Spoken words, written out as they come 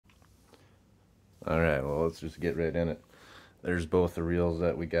Alright, well, let's just get right in it. There's both the reels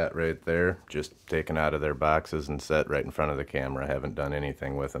that we got right there, just taken out of their boxes and set right in front of the camera. I haven't done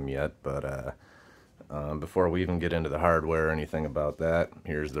anything with them yet, but before we even get into the hardware or anything about that,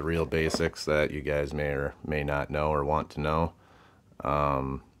 here's the real basics that you guys may or may not know or want to know.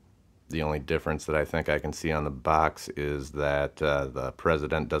 The only difference that I think I can see on the box is that the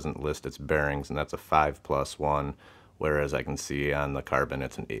President doesn't list its bearings, and that's a 5+1, whereas I can see on the carbon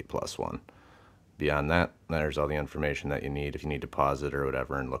it's an 8+1. Beyond that, there's all the information that you need if you need to pause it or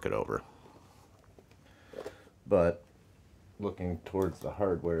whatever and look it over. But looking towards the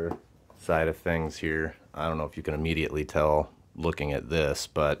hardware side of things here, I don't know if you can immediately tell looking at this,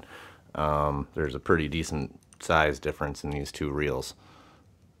 but there's a pretty decent size difference in these two reels.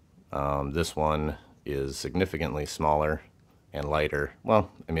 This one is significantly smaller and lighter. Well,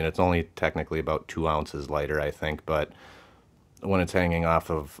 I mean, it's only technically about 2 ounces lighter, I think, but when it's hanging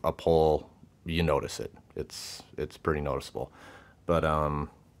off of a pole, you notice it. It's pretty noticeable. But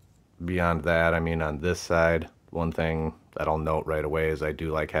beyond that, I mean, on this side, one thing that I'll note right away is I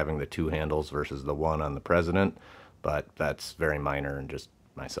do like having the 2 handles versus the 1 on the President, but that's very minor and just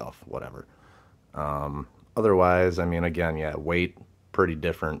myself, whatever. Otherwise, I mean, again, yeah, weight, pretty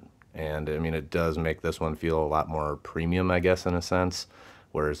different. And I mean, it does make this one feel a lot more premium, I guess, in a sense.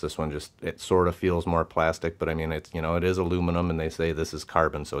 Whereas this one just, it sort of feels more plastic, but I mean, it's, you know, it is aluminum and they say this is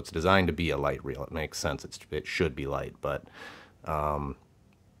carbon, so it's designed to be a light reel. It makes sense. It should be light, but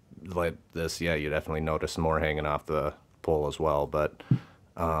like this, yeah, you definitely notice more hanging off the pole as well. But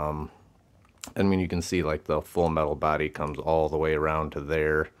I mean, you can see like the full metal body comes all the way around to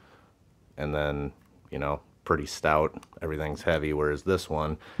there, and then, you know, pretty stout. Everything's heavy, whereas this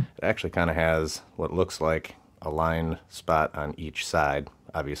one, it actually kind of has what looks like a line spot on each side.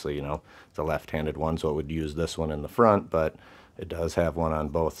 Obviously, you know, it's a left-handed one, so it would use this one in the front, but it does have one on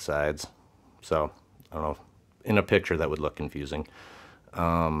both sides. So, I don't know, in a picture that would look confusing.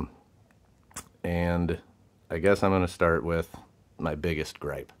 And I guess I'm going to start with my biggest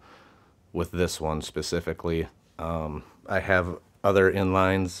gripe with this one specifically. I have other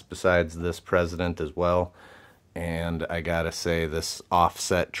inlines besides this President as well, and I gotta say, this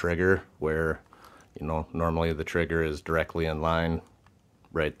offset trigger where, you know, normally the trigger is directly in line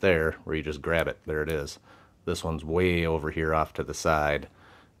right there where you just grab it, there it is. This one's way over here off to the side,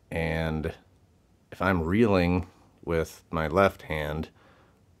 and if I'm reeling with my left hand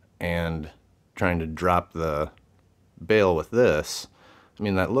and trying to drop the bale with this, I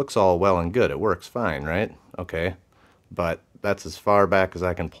mean, that looks all well and good, it works fine, right? Okay, but that's as far back as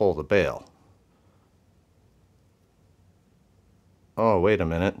I can pull the bale. Oh, wait a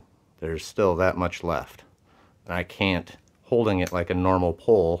minute, there's still that much left. And I can't, holding it like a normal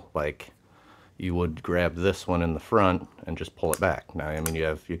pull, like you would grab this one in the front and just pull it back. Now, I mean,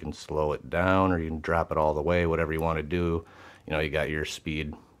 you can slow it down or you can drop it all the way, whatever you want to do. You know, you got your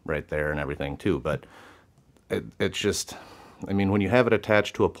speed right there and everything too, but it's just, I mean, when you have it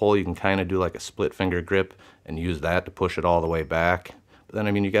attached to a pole, you can kind of do like a split finger grip and use that to push it all the way back. But then,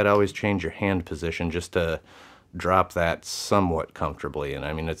 I mean, you got to always change your hand position just to drop that somewhat comfortably. And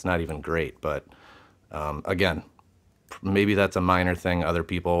I mean, it's not even great, but again, maybe that's a minor thing. Other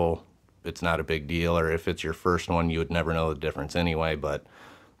people, it's not a big deal, or if it's your first one, you would never know the difference anyway, but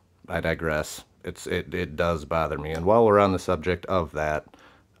I digress. It does bother me. And while we're on the subject of that,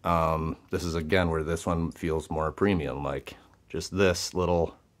 this is again where this one feels more premium, like just this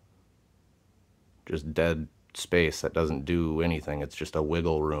little, just dead space that doesn't do anything. It's just a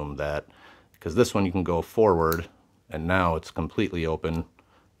wiggle room that, because this one you can go forward and now it's completely open.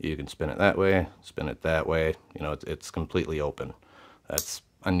 You can spin it that way, spin it that way, you know, it's completely open. That's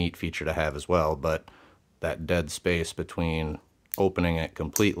a neat feature to have as well, but that dead space between opening it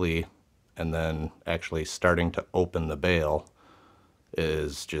completely and then actually starting to open the bale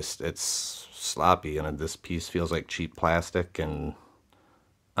is just, it's sloppy, and this piece feels like cheap plastic, and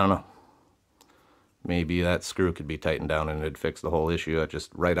I don't know. Maybe that screw could be tightened down and it'd fix the whole issue.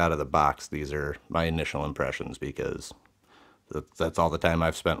 Just right out of the box, these are my initial impressions because that's all the time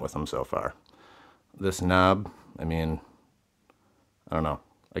I've spent with them so far. This knob, I mean, I don't know.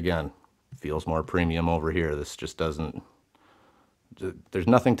 Again, feels more premium over here. This just doesn't, there's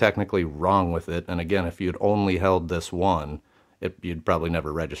nothing technically wrong with it. And again, if you'd only held this one, you'd probably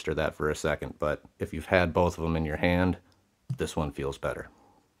never register that for a second. But if you've had both of them in your hand, this one feels better.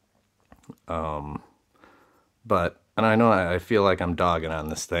 But, and I know I feel like I'm dogging on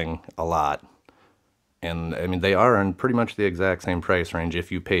this thing a lot. And I mean, they are in pretty much the exact same price range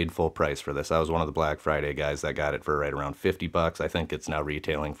if you paid full price for this. I was one of the Black Friday guys that got it for right around 50 bucks. I think it's now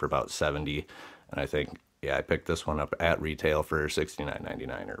retailing for about 70. And I think, yeah, I picked this one up at retail for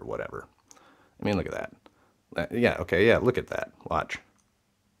 $69.99 or whatever. I mean, look at that. Yeah, okay, yeah, look at that. Watch.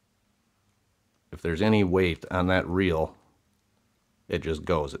 If there's any weight on that reel, it just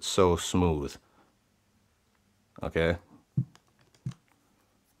goes. It's so smooth. Okay?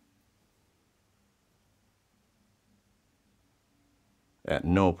 At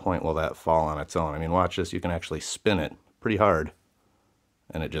no point will that fall on its own. I mean, watch this. You can actually spin it pretty hard,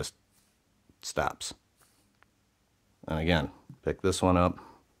 and it just stops. And again, pick this one up.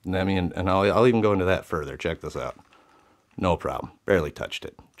 And I mean, and I'll even go into that further. Check this out. No problem. Barely touched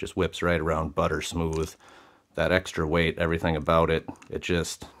it. Just whips right around, butter smooth. That extra weight, everything about it, it's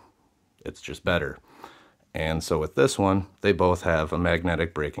just better. And so with this one, they both have a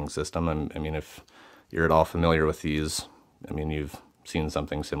magnetic braking system. I mean, if you're at all familiar with these, I mean, you've seen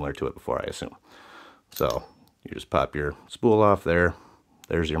something similar to it before, I assume. So you just pop your spool off there.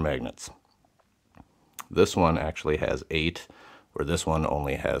 There's your magnets. This one actually has 8, where this one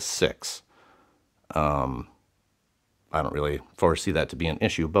only has 6. I don't really foresee that to be an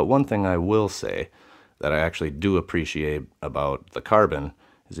issue, but one thing I will say that I actually do appreciate about the carbon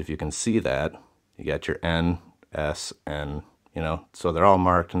is if you can see that, you got your N, S, and, you know, so they're all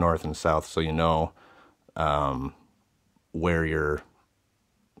marked north and south, so you know where your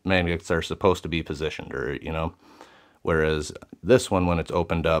magnets are supposed to be positioned, or, you know, whereas this one, when it's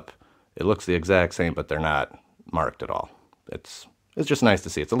opened up, it looks the exact same, but they're not marked at all. It's just nice to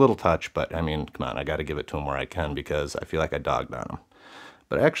see. It's a little touch, but I mean, come on, I got to give it to them where I can because I feel like I dogged on them.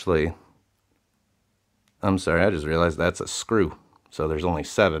 But actually, I'm sorry, I just realized that's a screw. So there's only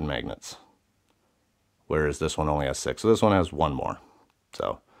 7 magnets, whereas this one only has 6. So this one has 1 more.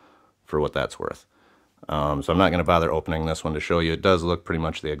 So for what that's worth. So I'm not going to bother opening this one to show you. It does look pretty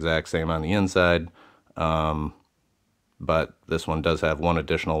much the exact same on the inside. But this one does have 1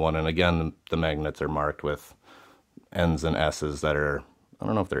 additional one. And again, the magnets are marked with N's and S's that are, I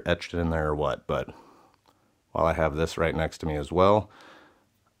don't know if they're etched in there or what, but while I have this right next to me as well,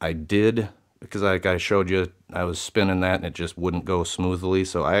 I did, because like I showed you, I was spinning that and it just wouldn't go smoothly,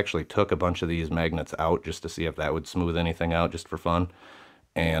 so I actually took a bunch of these magnets out just to see if that would smooth anything out, just for fun.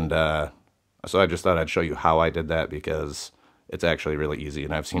 And so I just thought I'd show you how I did that, because it's actually really easy,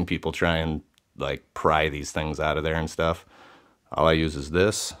 and I've seen people try and like pry these things out of there and stuff. All I use is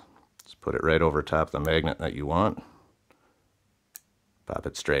this. Just put it right over top the magnet that you want. Pop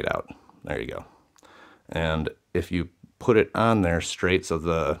it straight out. There you go. And if you put it on there straight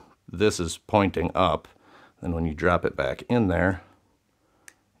so this is pointing up, then when you drop it back in there,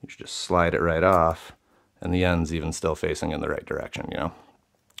 you just slide it right off, and the end's even still facing in the right direction, you know.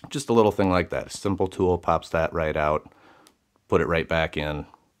 Just a little thing like that. A simple tool pops that right out, put it right back in.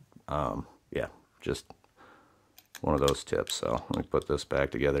 Yeah, just one of those tips. So let me put this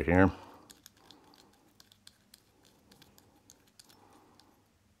back together here.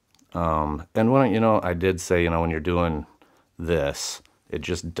 And when, you know, I did say, you know, when you're doing this, it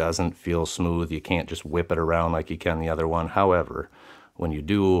just doesn't feel smooth. You can't just whip it around like you can the other one. However, when you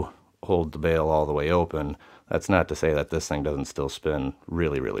do hold the bail all the way open, that's not to say that this thing doesn't still spin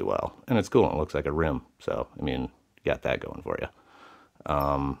really, really well. And it's cool. It looks like a rim. So, I mean, you got that going for you.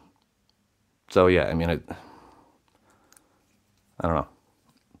 So, yeah, I mean, I don't know.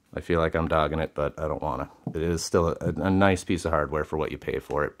 I feel like I'm dogging it, but I don't want to. It is still a nice piece of hardware for what you pay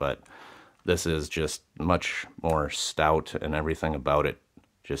for it, but this is just much more stout, and everything about it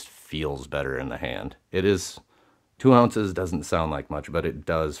just feels better in the hand. It is 2 ounces, doesn't sound like much, but it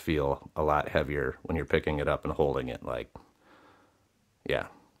does feel a lot heavier when you're picking it up and holding it. Like, yeah.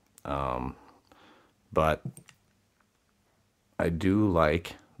 But I do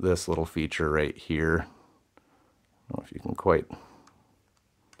like this little feature right here. I don't know if you can quite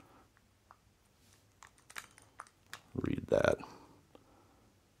read that.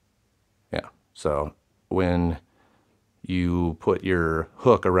 Yeah, so when you put your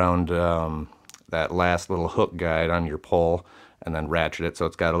hook around that last little hook guide on your pole and then ratchet it so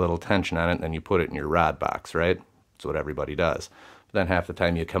it's got a little tension on it, and then you put it in your rod box, right? That's what everybody does. But then half the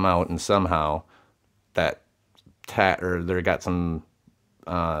time you come out and somehow that there got some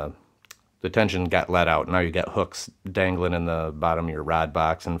the tension got let out. Now you got hooks dangling in the bottom of your rod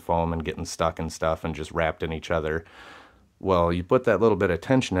box and foam and getting stuck and stuff and just wrapped in each other. Well, you put that little bit of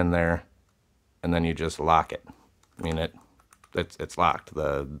tension in there and then you just lock it. I mean, it's locked.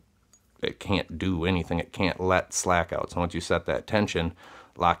 It can't do anything. It can't let slack out. So once you set that tension,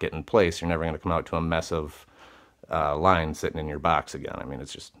 lock it in place, you're never going to come out to a mess of line sitting in your box again. I mean,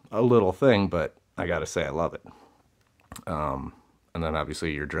 it's just a little thing, but I got to say I love it. And then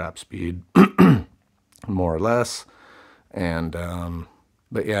obviously your drop speed, more or less. And,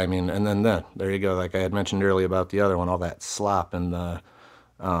 but yeah, I mean, and then there you go. Like I had mentioned earlier about the other one, all that slop in the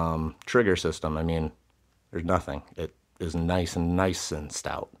Trigger system, I mean, there's nothing. It is nice and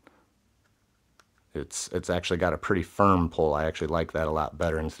stout. It's actually got a pretty firm pull. I actually like that a lot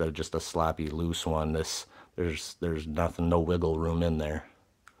better instead of just a sloppy loose one. There's nothing, no wiggle room in there.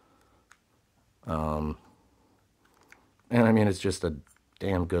 And I mean, it's just a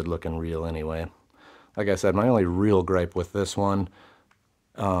damn good looking reel anyway. Like I said, my only real gripe with this one,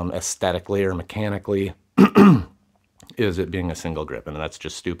 aesthetically or mechanically, is it being a single grip, and that's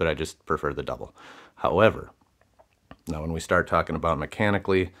just stupid. I just prefer the double. However, now when we start talking about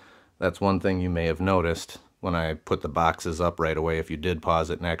mechanically, that's one thing you may have noticed when I put the boxes up right away, if you did pause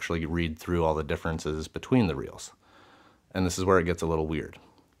it and actually read through all the differences between the reels. And this is where it gets a little weird.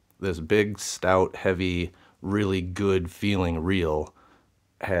 This big, stout, heavy, really good feeling reel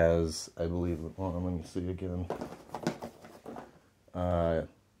has, I believe, well, let me see again. Yeah,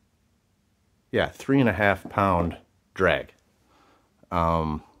 3.5 pound drag.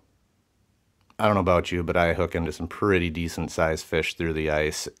 I don't know about you, but I hook into some pretty decent sized fish through the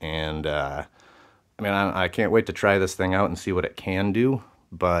ice, and I mean, I can't wait to try this thing out and see what it can do,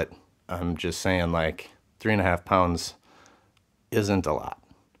 but I'm just saying, like, 3.5 pounds isn't a lot,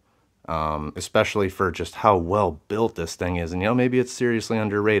 especially for just how well built this thing is. And, you know, maybe it's seriously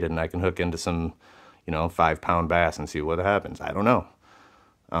underrated, and I can hook into some, you know, 5-pound bass and see what happens. I don't know.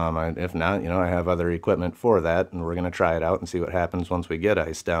 If not, you know, I have other equipment for that, and we're going to try it out and see what happens once we get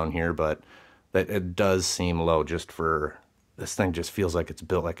ice down here, but that it does seem low just for, this thing just feels like it's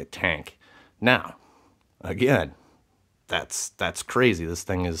built like a tank. Now, again, that's crazy. This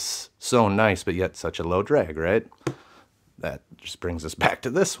thing is so nice, but yet such a low drag, right? That just brings us back to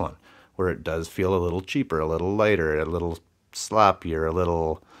this one, where it does feel a little cheaper, a little lighter, a little sloppier, a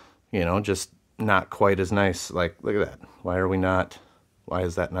little, you know, just not quite as nice. Like, look at that. Why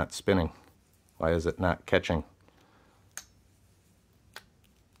is that not spinning? Why is it not catching?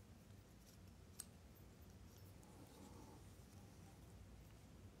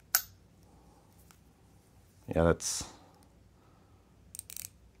 Yeah, that's,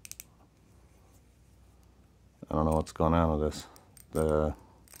 I don't know what's going on with this.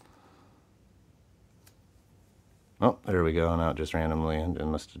 Oh, there we go. Now it just randomly, and it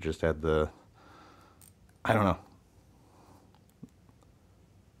must have just had the, I don't know.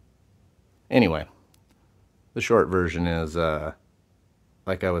 Anyway, the short version is,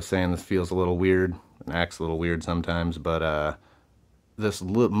 like I was saying, this feels a little weird and acts a little weird sometimes, but this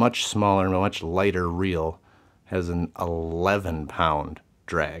much smaller, much lighter reel has an 11-pound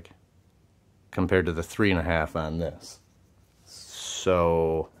drag compared to the 3.5 on this.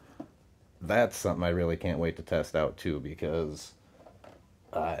 So that's something I really can't wait to test out too, because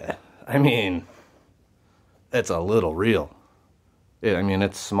I mean, it's a little reel. I mean,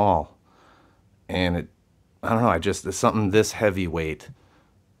 it's small, and I don't know, there's something this heavyweight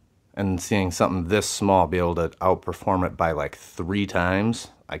and seeing something this small be able to outperform it by like 3 times,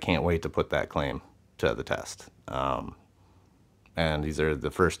 I can't wait to put that claim to the test. And these are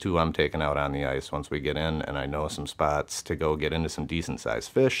the first 2 I'm taking out on the ice once we get in, and I know some spots to go get into some decent sized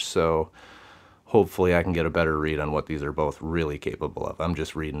fish, so hopefully I can get a better read on what these are both really capable of. I'm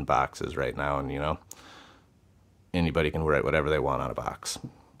just reading boxes right now, and you know, anybody can write whatever they want on a box.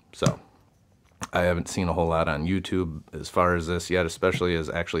 So I haven't seen a whole lot on YouTube as far as this yet, especially as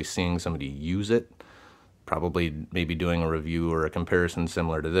actually seeing somebody use it. Probably maybe doing a review or a comparison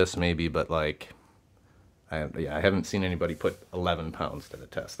similar to this maybe, but like, I haven't seen anybody put 11 pounds to the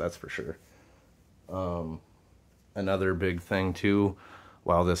test, that's for sure. Another big thing too,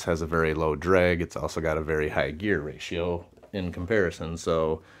 while this has a very low drag, it's also got a very high gear ratio in comparison.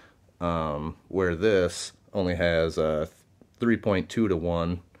 So where this only has a 3.2 to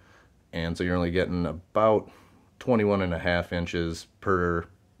 1, and so you're only getting about 21.5 inches per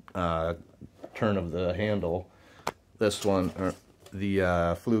turn of the handle. This one, the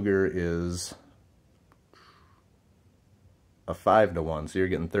Pflueger, is a 5 to 1, so you're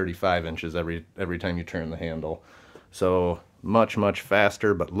getting 35 inches every time you turn the handle. So much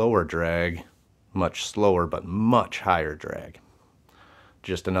faster but lower drag, much slower but much higher drag.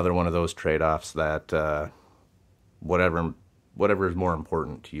 Just another one of those trade-offs that whatever is more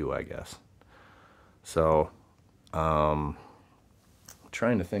important to you, I guess. So trying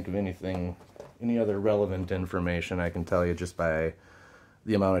to think of any other relevant information I can tell you just by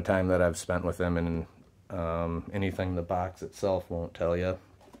the amount of time that I've spent with them, and anything the box itself won't tell you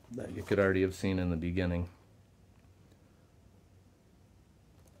that you could already have seen in the beginning.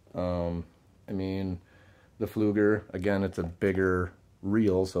 I mean, the Pflueger, again, it's a bigger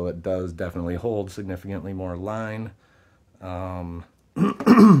reel, so it does definitely hold significantly more line. But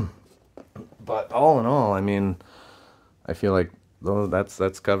all in all, I mean, I feel like though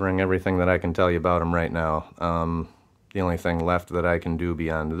that's covering everything that I can tell you about them right now. The only thing left that I can do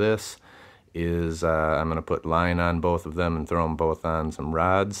beyond this is I'm going to put line on both of them and throw them both on some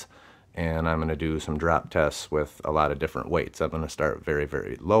rods, and I'm going to do some drop tests with a lot of different weights. I'm going to start very,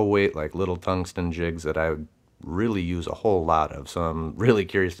 very low weight, like little tungsten jigs that I would really use a whole lot of. So I'm really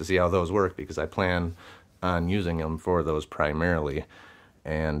curious to see how those work, because I plan on using them for those primarily.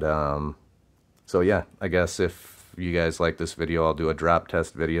 And so yeah, I guess if you guys like this video, I'll do a drop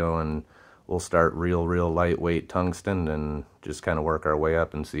test video, and we'll start real lightweight tungsten and just kind of work our way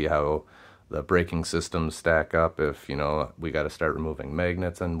up and see how the braking systems stack up, if, you know, we got to start removing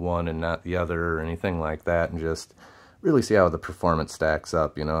magnets on one and not the other or anything like that, and just really see how the performance stacks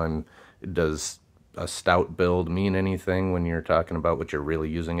up, you know. And does a stout build mean anything when you're talking about what you're really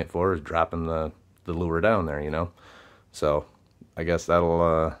using it for, is dropping the lure down there, you know? So I guess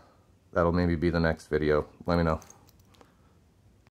that'll maybe be the next video. Let me know.